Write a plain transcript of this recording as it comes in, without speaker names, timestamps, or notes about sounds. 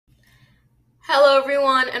Hello,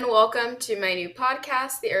 everyone, and welcome to my new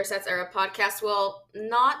podcast, the Ersatz Era podcast. Well,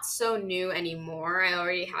 not so new anymore. I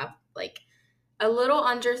already have a little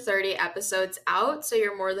under 30 episodes out, so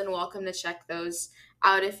you're more than welcome to check those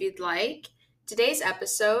out if you'd like. Today's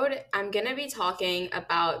episode, I'm going to be talking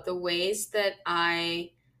about the ways that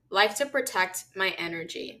I like to protect my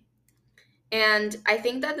energy. And I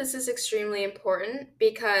think that this is extremely important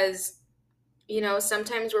because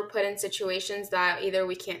sometimes we're put in situations that either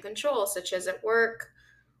we can't control, such as at work,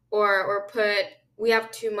 or we have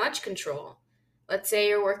too much control. Let's say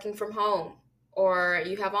you're working from home or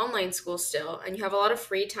you have online school still and you have a lot of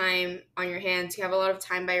free time on your hands. You have a lot of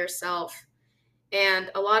time by yourself. And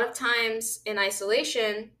a lot of times in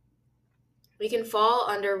isolation, we can fall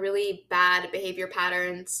under really bad behavior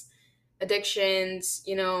patterns, addictions,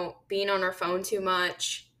 being on our phone too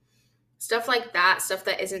much, stuff like that, stuff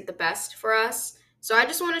that isn't the best for us. So I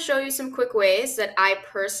just want to show you some quick ways that I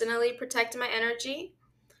personally protect my energy.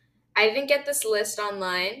 I didn't get this list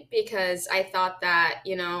online because I thought that,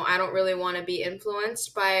 I don't really want to be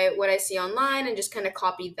influenced by what I see online and just kind of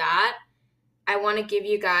copy that. I want to give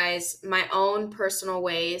you guys my own personal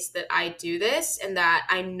ways that I do this and that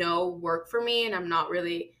I know work for me, and I don't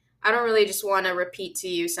really just want to repeat to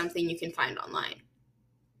you something you can find online.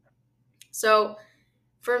 So,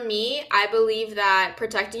 for me, I believe that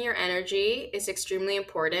protecting your energy is extremely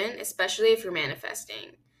important, especially if you're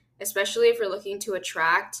manifesting, especially if you're looking to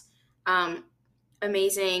attract um,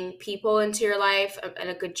 amazing people into your life and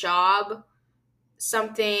a good job,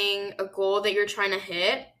 a goal that you're trying to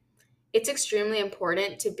hit. It's extremely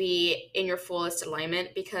important to be in your fullest alignment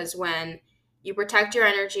because when you protect your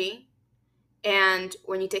energy and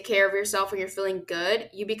when you take care of yourself, when you're feeling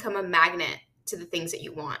good, you become a magnet to the things that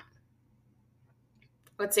you want.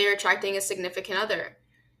 Let's say you're attracting a significant other.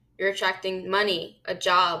 You're attracting money, a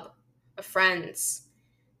job, friends.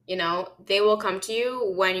 They will come to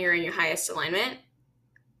you when you're in your highest alignment.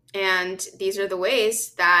 And these are the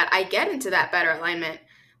ways that I get into that better alignment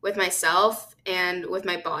with myself and with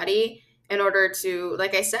my body in order to,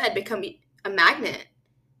 like I said, become a magnet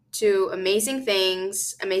to amazing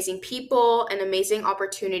things, amazing people, and amazing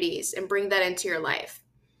opportunities and bring that into your life.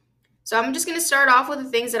 So I'm just going to start off with the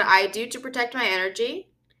things that I do to protect my energy.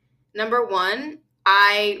 Number one,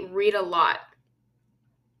 I read a lot.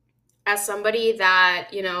 As somebody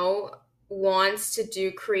that, wants to do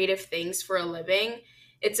creative things for a living,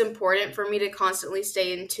 it's important for me to constantly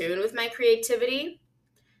stay in tune with my creativity.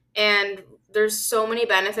 And there's so many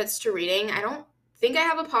benefits to reading. I don't think I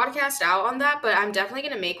have a podcast out on that, but I'm definitely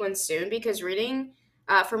going to make one soon because reading,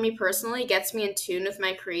 for me personally, gets me in tune with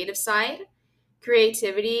my creative side.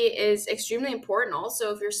 Creativity is extremely important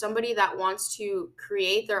also if you're somebody that wants to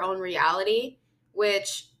create their own reality,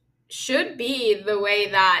 which should be the way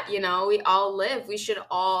that, we all live.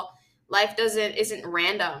 Life isn't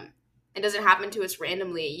random. It doesn't happen to us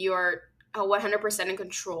randomly. You are 100% in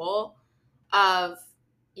control of,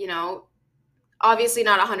 you know, obviously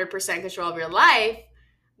not 100% control of your life,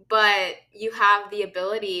 but you have the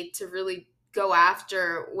ability to really go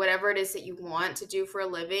after whatever it is that you want to do for a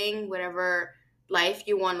living, whatever life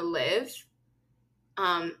you want to live.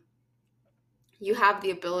 You have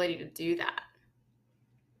the ability to do that.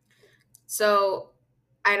 So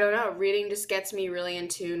I don't know, reading just gets me really in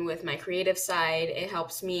tune with my creative side. It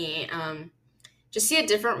helps me just see a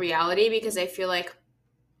different reality because I feel like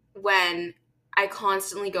when I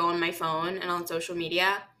constantly go on my phone and on social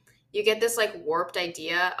media, you get this warped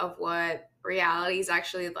idea of what reality is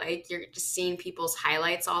actually like. You're just seeing people's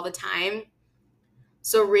highlights all the time.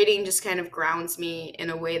 So reading just kind of grounds me in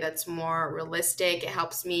a way that's more realistic. It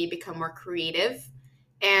helps me become more creative.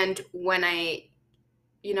 And when I,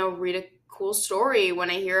 read a cool story, when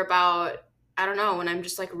I hear about, I don't know, when I'm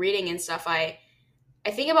just reading and stuff, I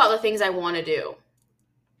think about the things I want to do.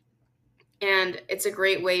 And it's a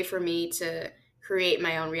great way for me to create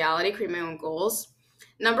my own reality, create my own goals.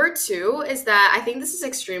 Number two is that I think this is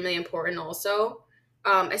extremely important also,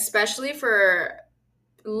 especially for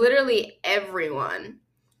literally everyone,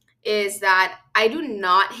 is that I do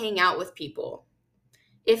not hang out with people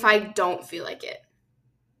if I don't feel like it.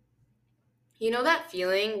 You know that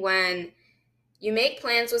feeling when you make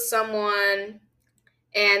plans with someone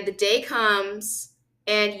and the day comes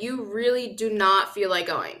and you really do not feel like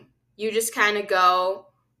going. You just kind of go,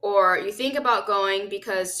 or you think about going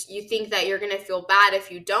because you think that you're going to feel bad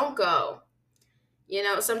if you don't go.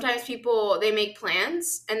 Sometimes people, they make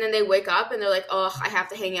plans and then they wake up and they're like, oh, I have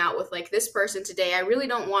to hang out with this person today. I really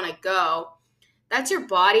don't want to go. That's your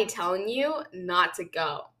body telling you not to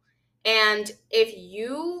go. And if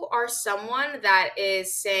you are someone that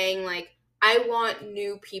is saying I want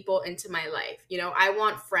new people into my life, I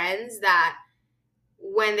want friends that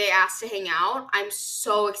when they ask to hang out, I'm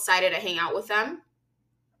so excited to hang out with them.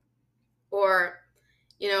 Or,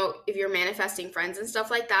 if you're manifesting friends and stuff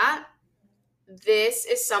like that, this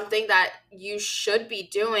is something that you should be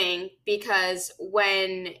doing, because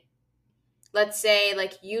when, let's say,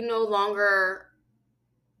 like, you no longer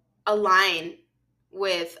align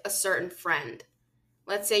with a certain friend.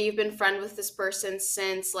 Let's say you've been friend with this person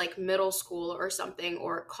since like middle school or something,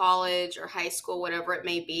 or college or high school, whatever it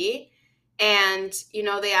may be. And,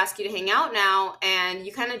 they ask you to hang out now and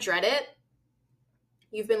you kind of dread it.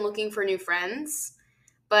 You've been looking for new friends,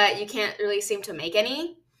 but you can't really seem to make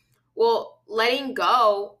any. Well, letting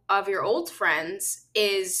go of your old friends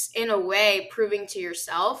is, in a way, proving to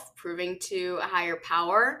yourself, proving to a higher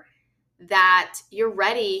power that you're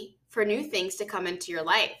ready for new things to come into your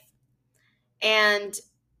life. And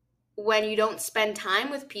when you don't spend time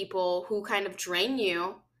with people who kind of drain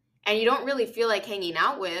you and you don't really feel like hanging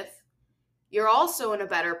out with, you're also in a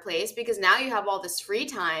better place, because now you have all this free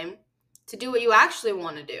time to do what you actually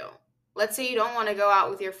want to do. Let's say you don't want to go out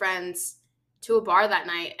with your friends to a bar that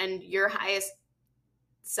night, and your highest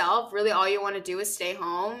self, really all you want to do is stay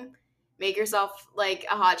home, make yourself like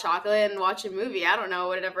a hot chocolate and watch a movie. I don't know,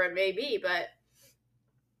 whatever it may be, but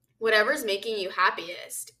whatever's making you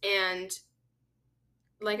happiest. And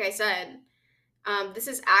like I said, this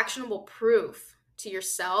is actionable proof to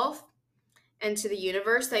yourself and to the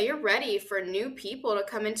universe that you're ready for new people to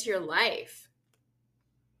come into your life.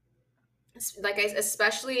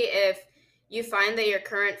 Especially if you find that your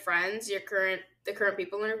current friends, the current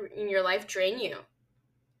people in your life drain you.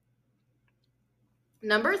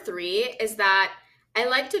 Number 3 is that I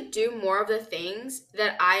like to do more of the things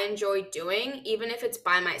that I enjoy doing, even if it's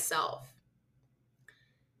by myself.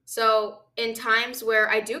 So in times where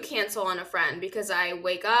I do cancel on a friend because I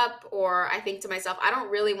wake up or I think to myself, I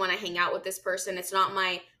don't really want to hang out with this person. It's not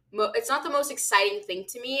the most exciting thing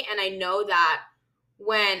to me. And I know that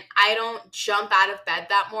when I don't jump out of bed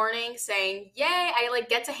that morning saying, yay, I like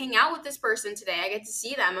get to hang out with this person today, I get to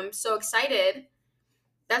see them, I'm so excited,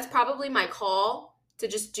 that's probably my call to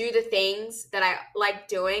just do the things that I like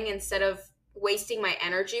doing instead of wasting my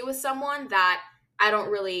energy with someone that I don't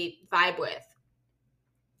really vibe with.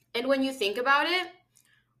 And when you think about it,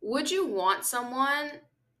 would you want someone,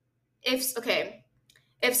 if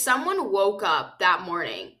someone woke up that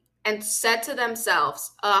morning and said to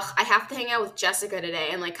themselves, ugh, I have to hang out with Jessica today,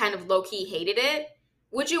 and like kind of low-key hated it,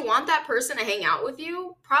 would you want that person to hang out with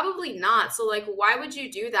you? Probably not. So like, why would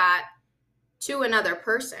you do that to another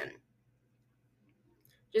person?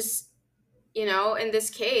 Just, in this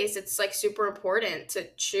case, it's like super important to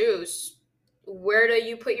choose where do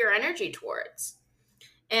you put your energy towards.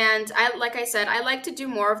 And like I said, I like to do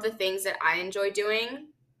more of the things that I enjoy doing,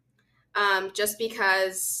 just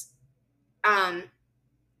because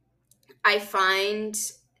I find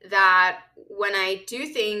that when I do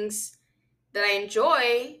things that I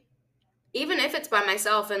enjoy, even if it's by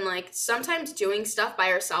myself, and like sometimes doing stuff by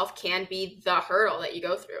yourself can be the hurdle that you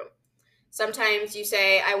go through. Sometimes you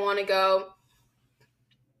say, I want to go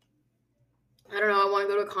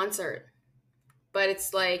to a concert. But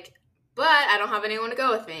it's like, but I don't have anyone to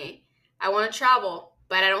go with me. I want to travel,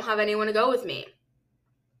 but I don't have anyone to go with me.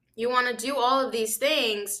 You want to do all of these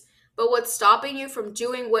things, but what's stopping you from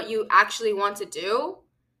doing what you actually want to do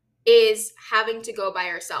is having to go by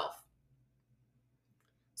yourself.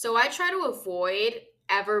 So I try to avoid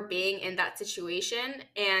ever being in that situation.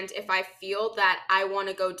 And if I feel that I want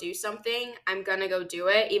to go do something, I'm going to go do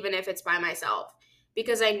it, even if it's by myself.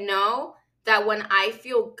 Because I know that when I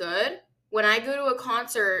feel good, when I go to a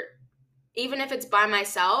concert, even if it's by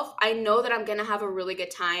myself, I know that I'm going to have a really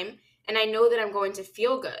good time, and I know that I'm going to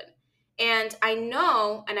feel good. And I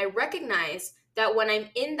know and I recognize that when I'm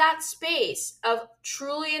in that space of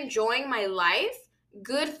truly enjoying my life,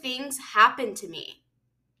 good things happen to me.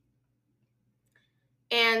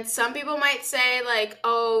 And some people might say like,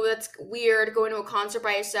 oh, that's weird going to a concert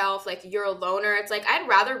by yourself, like you're a loner. It's like, I'd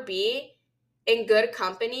rather be in good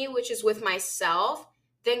company, which is with myself,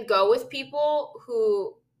 than go with people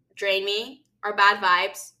who drain me, are bad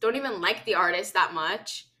vibes, don't even like the artist that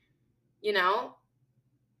much.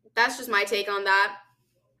 That's just my take on that.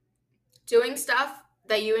 Doing stuff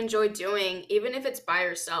that you enjoy doing, even if it's by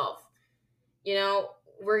yourself.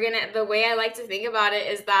 The way I like to think about it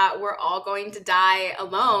is that we're all going to die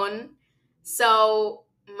alone. So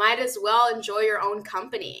might as well enjoy your own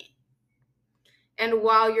company. And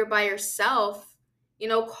while you're by yourself,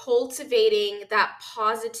 cultivating that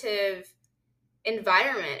positive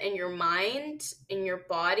environment in your mind, in your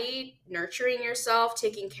body, nurturing yourself,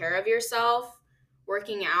 taking care of yourself,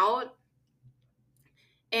 working out.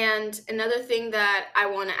 And another thing that I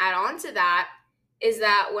want to add on to that is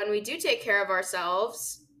that when we do take care of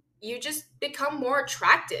ourselves, you just become more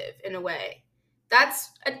attractive in a way.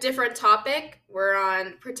 That's a different topic. We're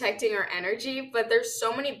on protecting our energy, but there's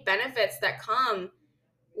so many benefits that come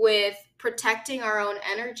with protecting our own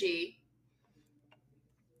energy.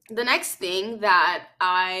 The next thing that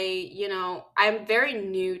I'm very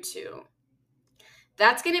new to,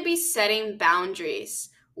 that's going to be setting boundaries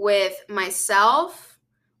with myself,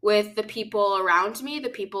 with the people around me, the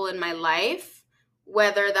people in my life,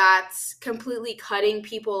 whether that's completely cutting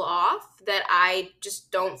people off that I just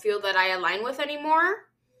don't feel that I align with anymore.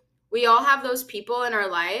 We all have those people in our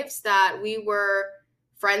lives that we were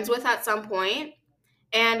friends with at some point,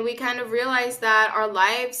 and we kind of realize that our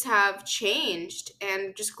lives have changed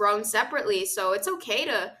and just grown separately. So it's okay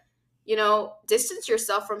to, distance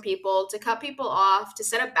yourself from people, to cut people off, to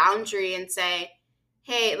set a boundary and say,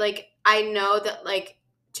 hey, like, I know that, like,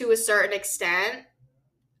 to a certain extent,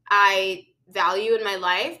 I value in my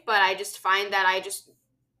life, but I just find that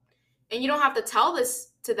and you don't have to tell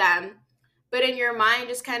this to them, but in your mind,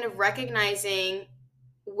 just kind of recognizing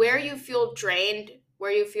where you feel drained,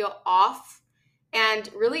 where you feel off, and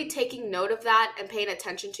really taking note of that and paying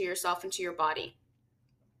attention to yourself and to your body.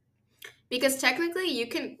 Because technically, you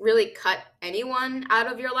can really cut anyone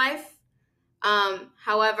out of your life.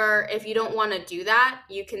 However, if you don't want to do that,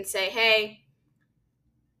 you can say, hey,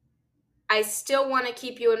 I still want to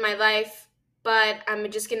keep you in my life, but I'm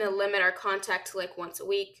just going to limit our contact to like once a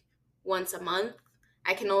week, once a month.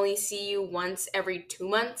 I can only see you once every 2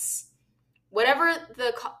 months. Whatever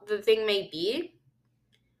the thing may be,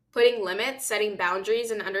 putting limits, setting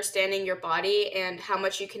boundaries, and understanding your body and how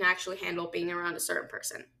much you can actually handle being around a certain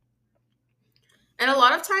person. And a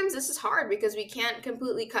lot of times this is hard because we can't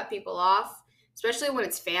completely cut people off, especially when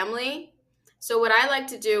it's family. So what I like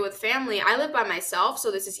to do with family, I live by myself,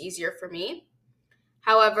 so this is easier for me.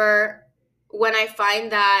 However, when I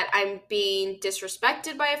find that I'm being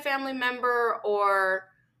disrespected by a family member, or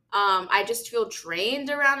I just feel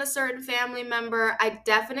drained around a certain family member, I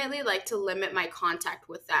definitely like to limit my contact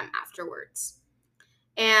with them afterwards.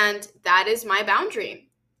 And that is my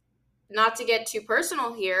boundary. Not to get too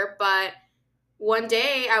personal here, but one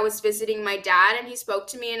day I was visiting my dad and he spoke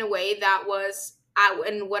to me in a way that was,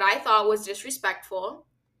 in what I thought was disrespectful.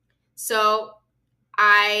 So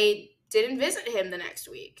I didn't visit him the next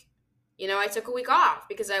week. I took a week off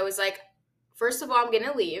because I was like, first of all, I'm going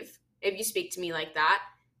to leave if you speak to me like that.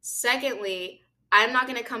 Secondly, I'm not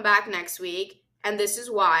going to come back next week. And this is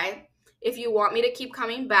why. If you want me to keep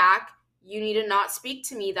coming back, you need to not speak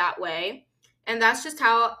to me that way. And that's just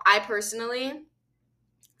how I personally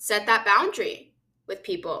set that boundary with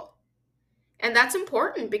people. And that's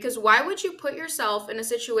important because why would you put yourself in a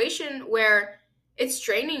situation where it's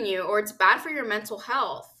draining you or it's bad for your mental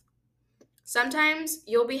health? Sometimes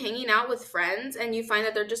you'll be hanging out with friends and you find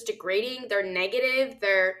that they're just degrading, they're negative,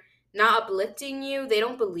 they're not uplifting you, they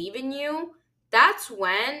don't believe in you. That's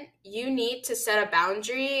when you need to set a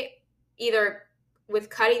boundary, either with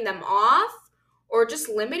cutting them off or just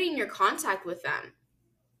limiting your contact with them.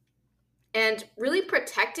 And really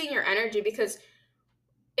protecting your energy, because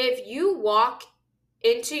if you walk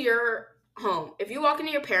into your home, if you walk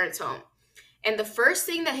into your parents' home, and the first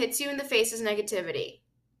thing that hits you in the face is negativity,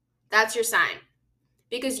 that's your sign.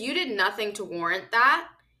 Because you did nothing to warrant that,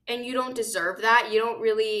 and you don't deserve that. You don't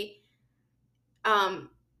really,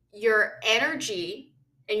 your energy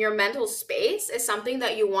and your mental space is something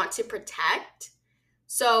that you want to protect.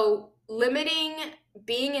 So limiting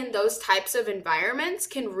being in those types of environments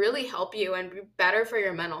can really help you and be better for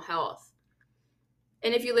your mental health.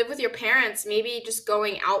 And if you live with your parents, maybe just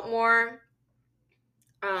going out more.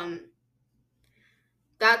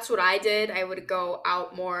 That's what I did. I would go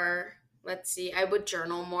out more. Let's see, I would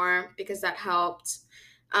journal more because that helped.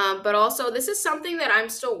 But also, this is something that I'm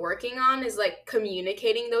still working on, is like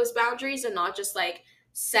communicating those boundaries and not just like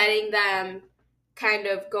setting them, kind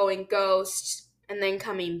of going ghost and then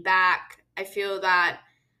coming back. I feel that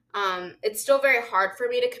it's still very hard for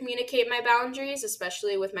me to communicate my boundaries,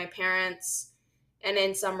 especially with my parents and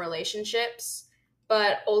in some relationships.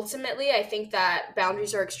 But ultimately, I think that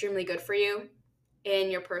boundaries are extremely good for you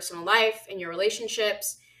in your personal life, in your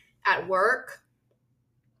relationships, at work.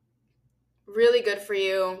 Really good for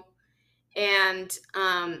you. And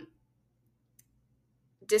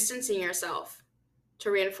distancing yourself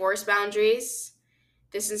to reinforce boundaries,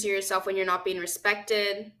 distancing yourself when you're not being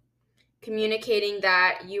respected, communicating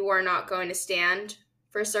that you are not going to stand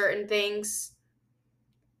for certain things,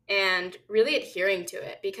 and really adhering to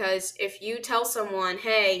it. Because if you tell someone,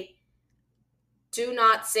 hey, do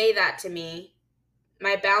not say that to me,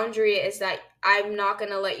 my boundary is that I'm not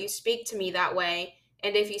going to let you speak to me that way,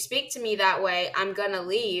 And if you speak to me that way, I'm going to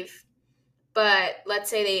leave. But let's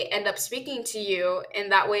say they end up speaking to you in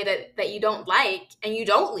that way that you don't like, and you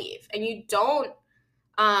don't leave, and you don't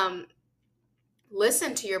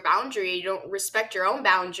listen to your boundary, you don't respect your own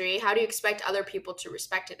boundary, how do you expect other people to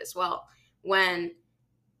respect it as well when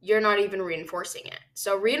you're not even reinforcing it?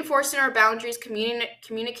 So reinforcing our boundaries,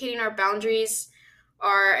 communicating our boundaries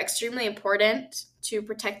are extremely important to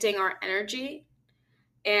protecting our energy.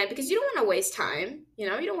 And because you don't want to waste time, you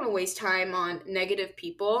don't want to waste time on negative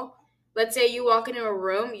people. Let's say you walk into a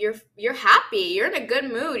room, you're happy, you're in a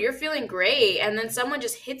good mood, you're feeling great, and then someone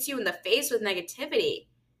just hits you in the face with negativity.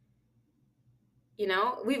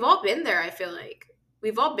 We've all been there, I feel like.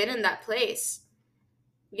 We've all been in that place.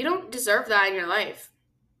 You don't deserve that in your life.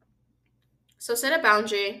 So set a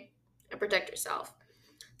boundary and protect yourself.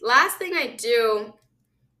 Last thing I do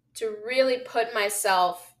to really put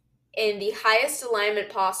myself in the highest alignment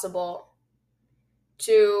possible,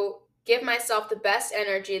 to give myself the best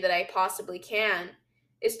energy that I possibly can,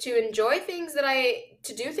 is to do things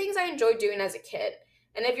I enjoyed doing as a kid.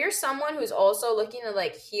 And if you're someone who's also looking to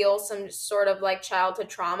heal some sort of childhood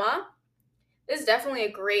trauma, this is definitely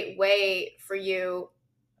a great way for you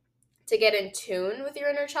to get in tune with your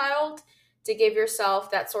inner child, to give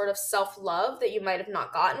yourself that sort of self-love that you might have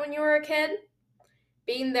not gotten when you were a kid.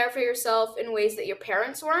 Being there for yourself in ways that your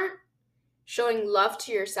parents weren't, showing love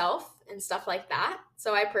to yourself and stuff like that.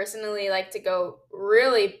 So I personally like to go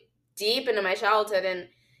really deep into my childhood and,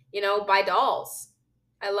 buy dolls.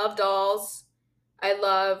 I love dolls. I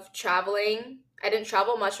love traveling. I didn't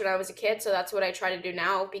travel much when I was a kid, so that's what I try to do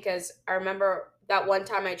now, because I remember that one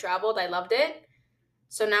time I traveled, I loved it.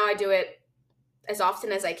 So now I do it as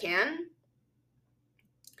often as I can.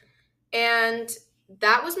 And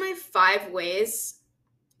that was my 5 ways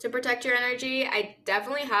to protect your energy. I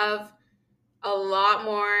definitely have a lot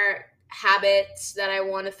more habits that I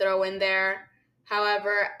want to throw in there.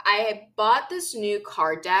 However, I bought this new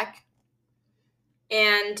card deck,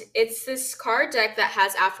 and it's this card deck that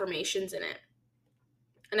has affirmations in it.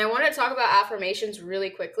 And I want to talk about affirmations really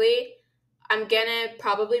quickly. I'm going to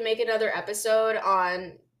probably make another episode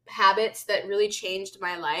on habits that really changed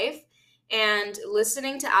my life. And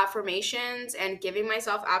listening to affirmations and giving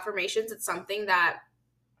myself affirmations, it's something that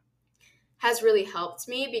has really helped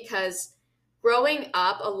me, because growing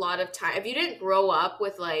up a lot of time, if you didn't grow up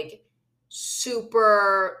with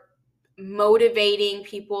super motivating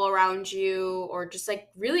people around you, or just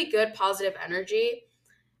really good positive energy,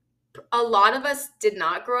 a lot of us did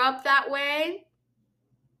not grow up that way.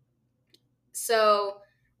 So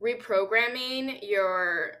reprogramming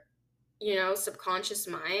your subconscious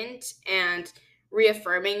mind and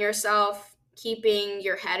reaffirming yourself, keeping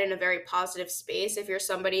your head in a very positive space. If you're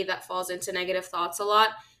somebody that falls into negative thoughts a lot,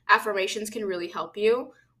 affirmations can really help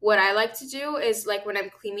you. What I like to do is when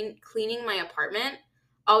I'm cleaning my apartment,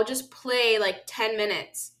 I'll just play 10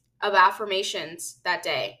 minutes of affirmations that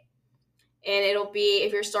day. And it'll be,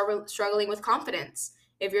 if you're struggling with confidence,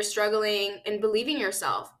 if you're struggling in believing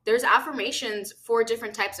yourself, there's affirmations for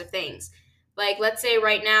different types of things. Let's say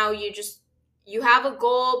right now you have a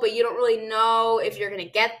goal, but you don't really know if you're going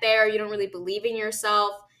to get there. You don't really believe in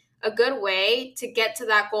yourself. A good way to get to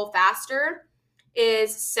that goal faster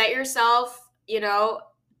is set yourself,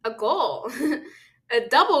 a goal, a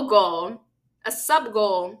double goal, a sub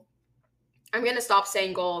goal. I'm going to stop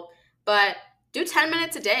saying goal, but do 10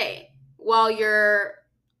 minutes a day while you're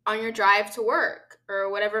on your drive to work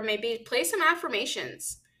or whatever it may be. Play some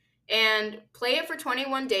affirmations and play it for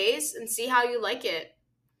 21 days and see how you like it.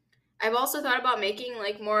 I've also thought about making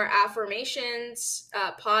more affirmations,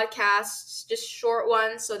 podcasts, just short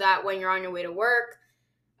ones, so that when you're on your way to work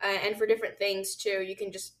and for different things too, you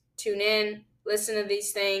can just tune in, listen to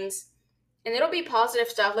these things, and it'll be positive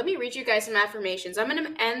stuff. Let me read you guys some affirmations. I'm going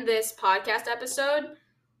to end this podcast episode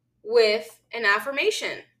with an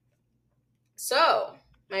affirmation. So,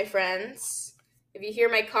 my friends, if you hear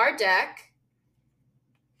my card deck,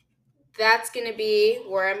 that's going to be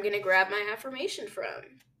where I'm going to grab my affirmation from.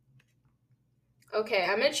 Okay,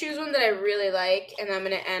 I'm going to choose one that I really like, and I'm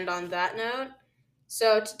going to end on that note.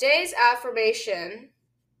 So today's affirmation,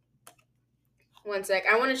 one sec,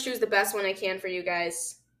 I want to choose the best one I can for you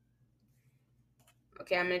guys.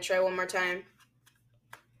 Okay, I'm going to try one more time.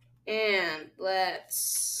 And let's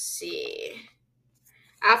see.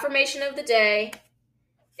 Affirmation of the day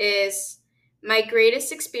is, my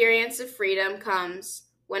greatest experience of freedom comes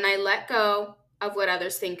when I let go of what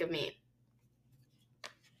others think of me.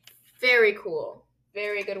 Very cool.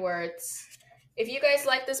 Very good words. If you guys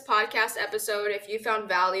like this podcast episode, if you found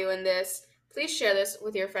value in this, please share this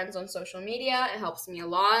with your friends on social media. It helps me a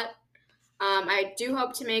lot. I do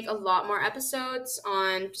hope to make a lot more episodes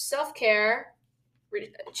on self-care,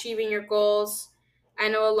 achieving your goals. I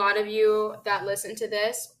know a lot of you that listen to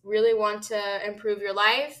this really want to improve your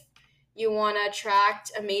life. You want to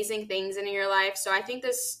attract amazing things into your life. So I think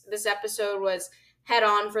this episode was head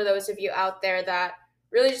on for those of you out there that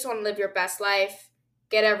really just want to live your best life,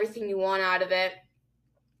 get everything you want out of it.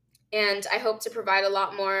 And I hope to provide a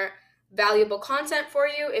lot more valuable content for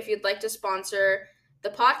you. If you'd like to sponsor the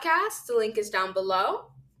podcast, the link is down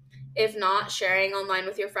below. If not, sharing online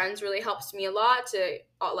with your friends really helps me a lot to,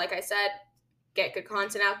 like I said, get good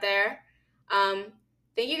content out there.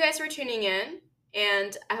 Thank you guys for tuning in,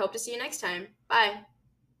 and I hope to see you next time. Bye.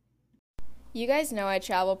 You guys know I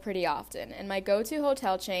travel pretty often, and my go-to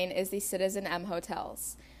hotel chain is the Citizen M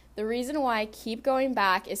Hotels. The reason why I keep going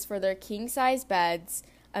back is for their king-size beds,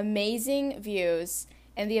 amazing views,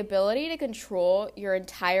 and the ability to control your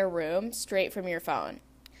entire room straight from your phone.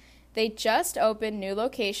 They just opened new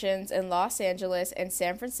locations in Los Angeles and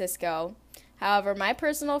San Francisco. However, my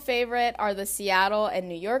personal favorite are the Seattle and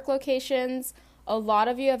New York locations. A lot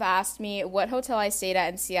of you have asked me what hotel I stayed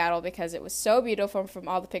at in Seattle because it was so beautiful from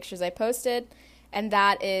all the pictures I posted, and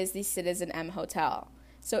that is the Citizen M Hotel.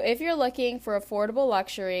 So if you're looking for affordable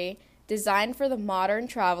luxury designed for the modern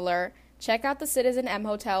traveler, check out the Citizen M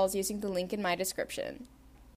Hotels using the link in my description.